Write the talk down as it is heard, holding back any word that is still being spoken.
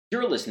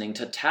You're listening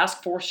to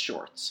Task Force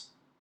Shorts.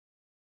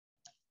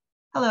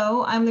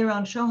 Hello, I'm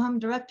Liron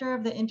Shoham, Director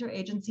of the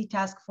Interagency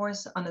Task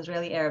Force on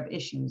Israeli-Arab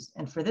Issues.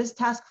 And for this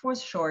Task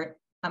Force Short,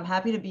 I'm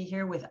happy to be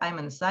here with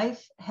Ayman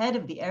Saif, Head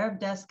of the Arab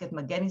Desk at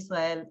Magen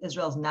Israel,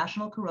 Israel's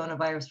National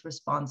Coronavirus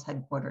Response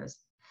Headquarters.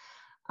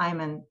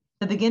 Ayman,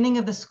 the beginning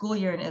of the school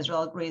year in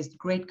Israel raised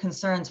great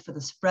concerns for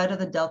the spread of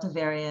the Delta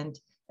variant,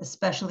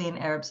 especially in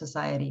Arab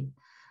society.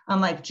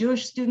 Unlike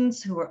Jewish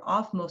students who were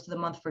off most of the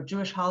month for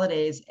Jewish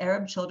holidays,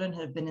 Arab children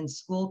have been in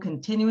school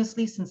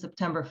continuously since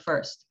September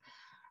 1st.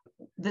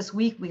 This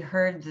week, we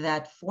heard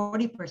that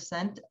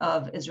 40%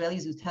 of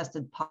Israelis who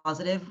tested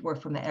positive were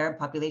from the Arab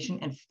population,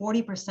 and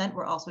 40%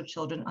 were also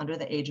children under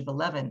the age of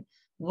 11.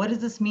 What does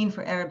this mean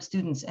for Arab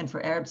students and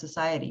for Arab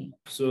society?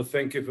 So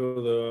thank you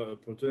for the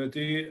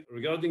opportunity.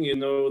 Regarding,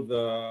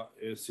 the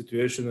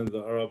situation in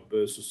the Arab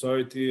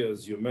society,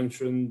 as you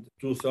mentioned,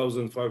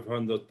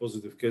 2,500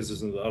 positive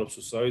cases in the Arab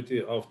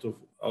society out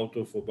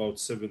of about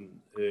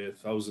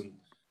 7,000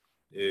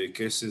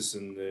 cases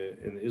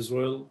in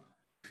Israel.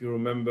 If you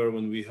remember,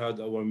 when we had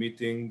our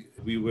meeting,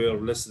 we were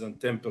less than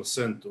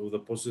 10% of the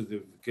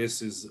positive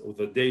cases, of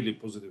the daily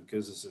positive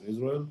cases in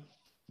Israel.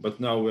 But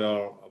now we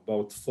are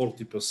about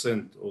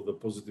 40% of the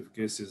positive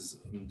cases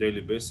on a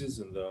daily basis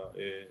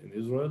in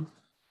Israel.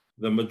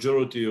 The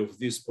majority of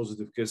these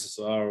positive cases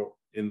are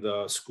in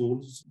the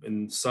schools.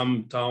 In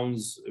some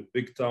towns,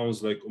 big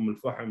towns like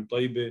Al-Fahim,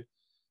 Taibe,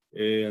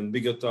 and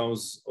bigger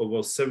towns,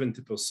 over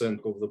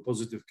 70% of the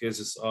positive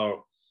cases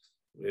are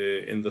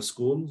in the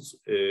schools.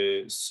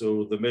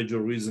 So the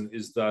major reason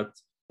is that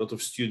a lot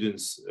of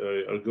students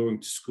are going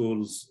to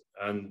schools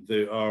and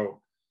they are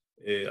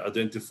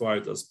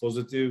identified as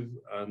positive,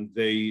 and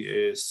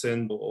they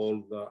send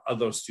all the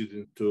other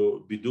students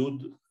to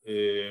Bidud.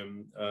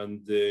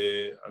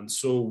 And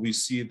so we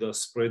see the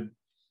spread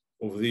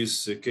of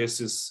these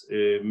cases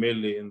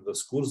mainly in the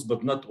schools,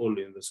 but not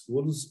only in the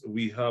schools.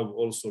 We have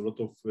also a lot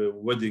of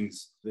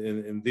weddings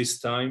in this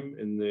time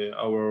in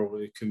our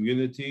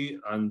community,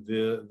 and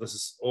this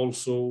is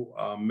also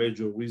a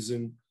major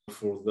reason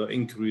for the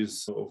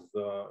increase of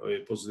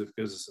the positive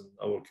cases in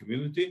our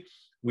community.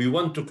 We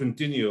want to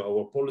continue.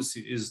 Our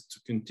policy is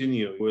to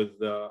continue with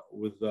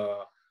the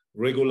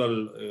regular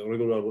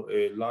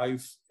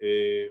life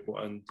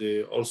and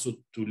also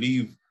to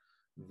leave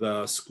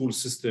the school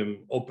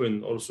system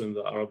open also in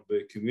the Arab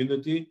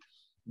community.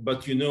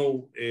 But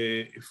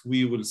if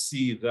we will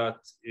see that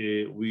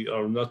we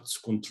are not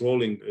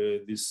controlling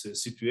this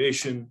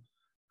situation,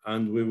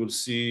 and we will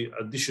see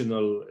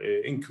additional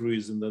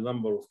increase in the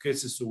number of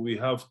cases, so we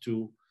have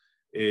to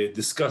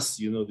discuss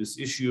this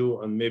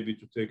issue and maybe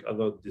to take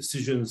other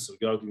decisions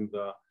regarding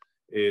the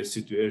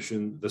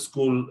situation, the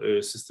school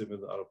system in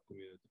the Arab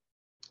community.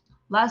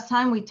 Last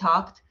time we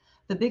talked,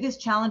 the biggest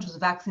challenge was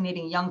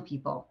vaccinating young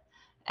people.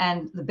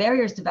 And the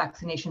barriers to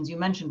vaccinations you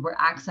mentioned were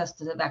access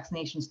to the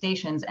vaccination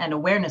stations and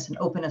awareness and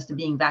openness to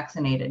being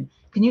vaccinated.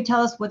 Can you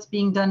tell us what's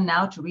being done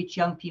now to reach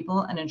young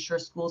people and ensure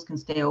schools can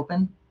stay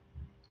open?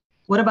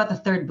 What about the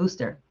third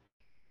booster?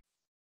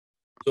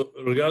 So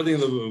regarding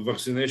the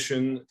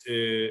vaccination,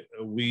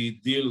 we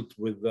dealt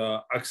with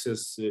the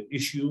access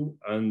issue,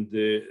 and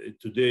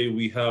today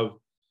we have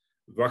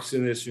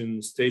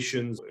vaccination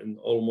stations in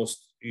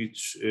almost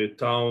each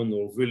town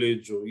or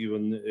village or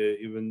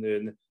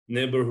even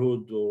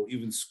neighborhood or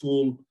even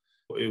school.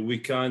 We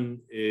can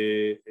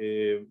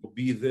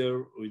be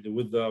there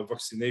with the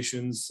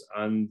vaccinations,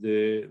 and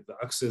the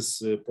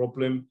access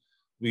problem,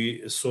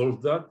 we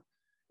solved that.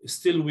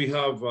 Still, we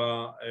have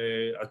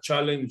a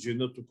challenge,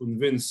 to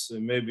convince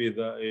maybe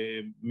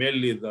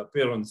mainly the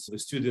parents, the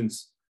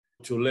students,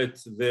 to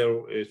let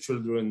their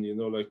children,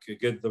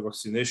 get the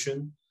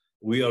vaccination.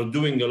 We are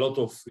doing a lot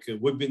of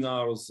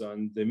webinars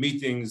and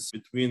meetings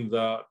between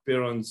the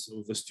parents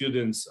of the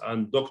students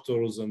and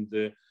doctors and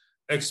the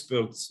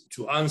experts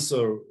to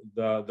answer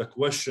the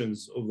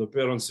questions of the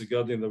parents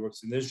regarding the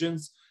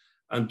vaccinations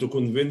and to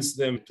convince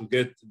them to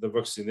get the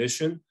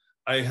vaccination.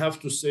 I have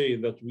to say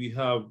that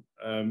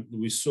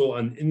we saw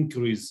an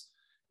increase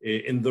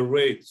in the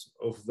rate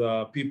of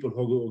the people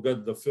who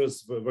got the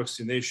first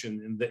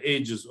vaccination in the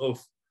ages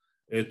of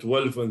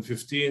 12 and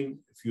 15.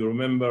 If you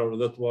remember,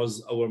 that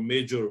was our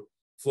major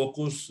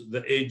focus,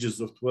 the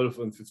ages of 12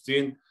 and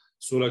 15.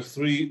 So like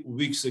 3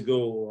 weeks ago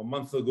or a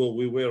month ago,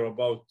 we were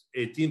about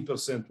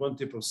 18%,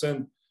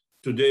 20%.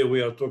 Today,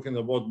 we are talking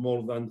about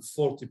more than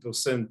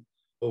 40%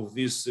 of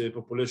this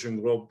population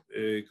group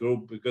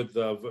got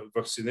the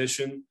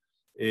vaccination.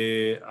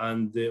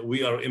 And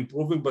we are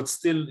improving, but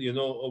still,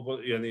 over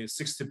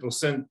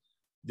 60%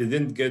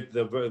 didn't get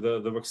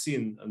the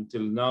vaccine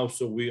until now.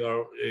 So we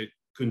are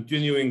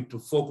continuing to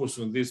focus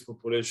on this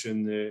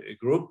population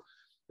group.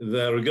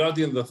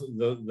 Regarding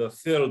the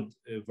third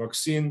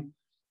vaccine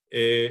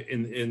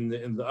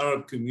in the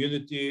Arab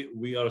community,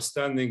 we are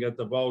standing at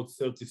about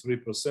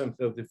 33%,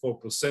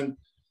 34%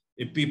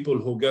 in people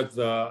who got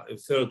the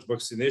third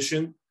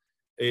vaccination.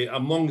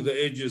 Among the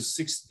ages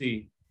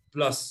 60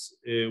 plus,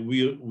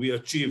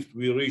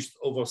 we reached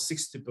over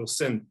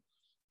 60%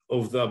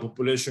 of the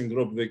population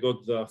group. They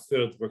got the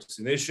third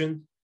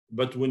vaccination.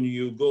 But when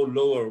you go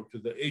lower to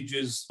the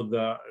ages,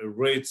 the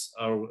rates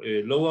are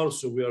lower.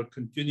 So we are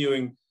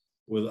continuing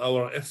with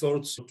our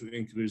efforts to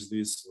increase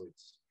these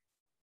rates.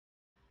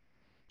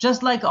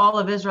 Just like all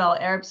of Israel,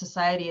 Arab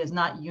society is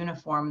not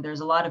uniform. There's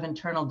a lot of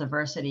internal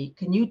diversity.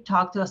 Can you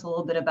talk to us a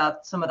little bit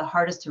about some of the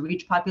hardest to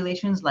reach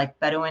populations like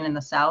Bedouin in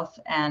the south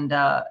and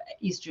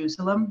East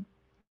Jerusalem?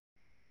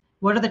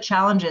 What are the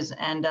challenges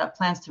and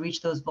plans to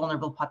reach those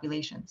vulnerable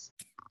populations?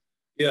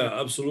 Yeah,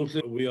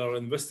 absolutely. We are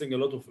investing a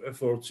lot of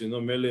efforts,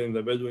 mainly in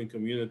the Bedouin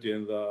community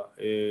in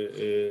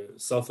the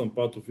southern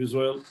part of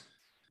Israel.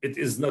 It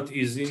is not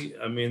easy.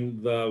 I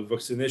mean, the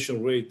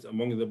vaccination rate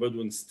among the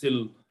Bedouins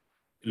still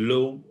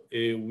low.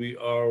 We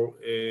are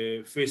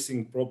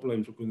facing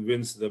problems to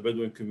convince the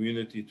Bedouin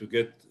community to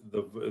get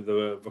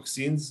the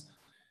vaccines.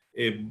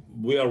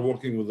 We are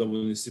working with the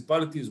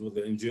municipalities, with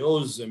the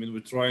NGOs. I mean,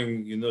 we're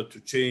trying, to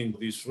change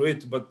this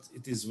rate, but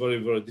it is very,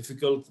 very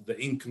difficult. The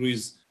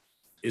increase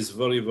is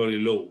very, very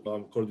low,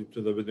 according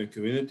to the Bedouin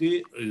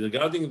community.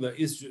 Regarding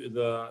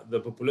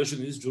the population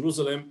in East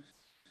Jerusalem,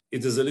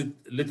 it is a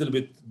little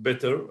bit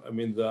better. I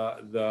mean,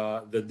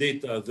 the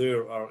data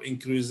there are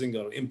increasing,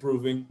 are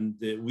improving. And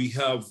we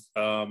have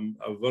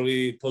a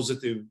very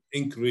positive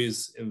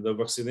increase in the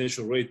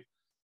vaccination rate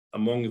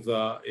among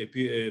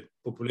the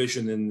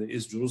population in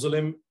East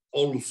Jerusalem,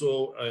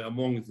 also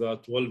among the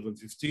 12 and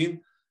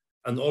 15.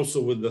 And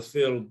also with the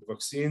third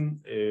vaccine,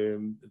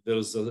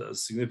 there's a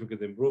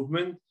significant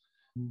improvement.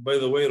 By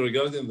the way,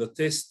 regarding the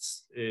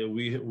tests,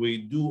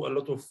 we do a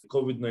lot of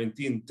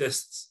COVID-19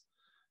 tests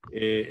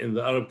in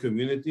the Arab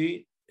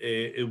community.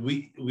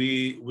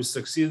 We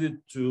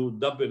succeeded to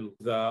double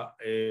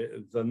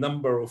the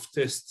number of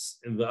tests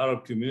in the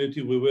Arab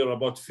community. We were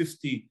about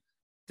 50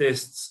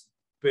 tests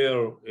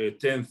per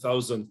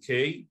 10,000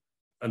 K,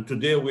 and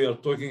today we are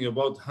talking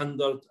about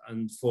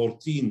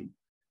 114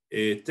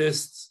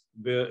 tests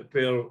per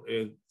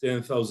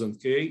 10,000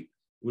 K,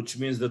 which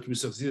means that we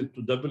succeeded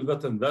to double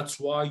that, and that's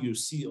why you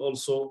see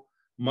also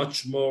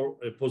much more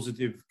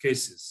positive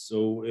cases.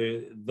 So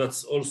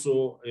that's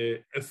also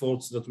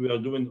efforts that we are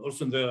doing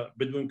also in the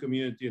Bedouin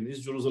community in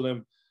East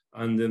Jerusalem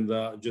and in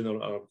the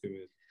general Arab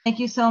community. Thank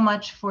you so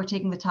much for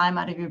taking the time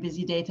out of your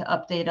busy day to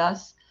update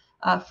us.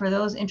 For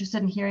those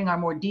interested in hearing our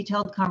more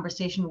detailed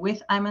conversation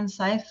with Ayman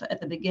Saif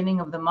at the beginning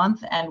of the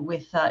month and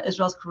with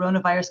Israel's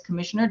Coronavirus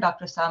Commissioner,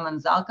 Dr. Salman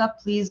Zalka,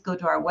 please go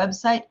to our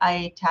website,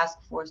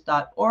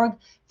 iataskforce.org.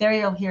 There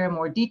you'll hear a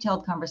more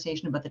detailed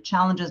conversation about the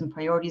challenges and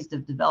priorities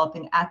of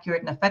developing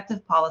accurate and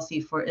effective policy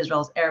for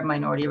Israel's Arab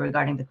minority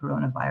regarding the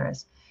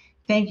coronavirus.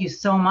 Thank you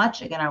so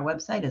much. Again, our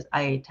website is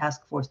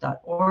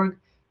iataskforce.org.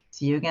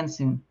 See you again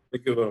soon.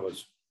 Thank you very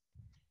much.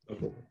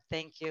 Okay.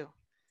 Thank you.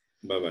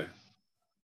 Bye-bye.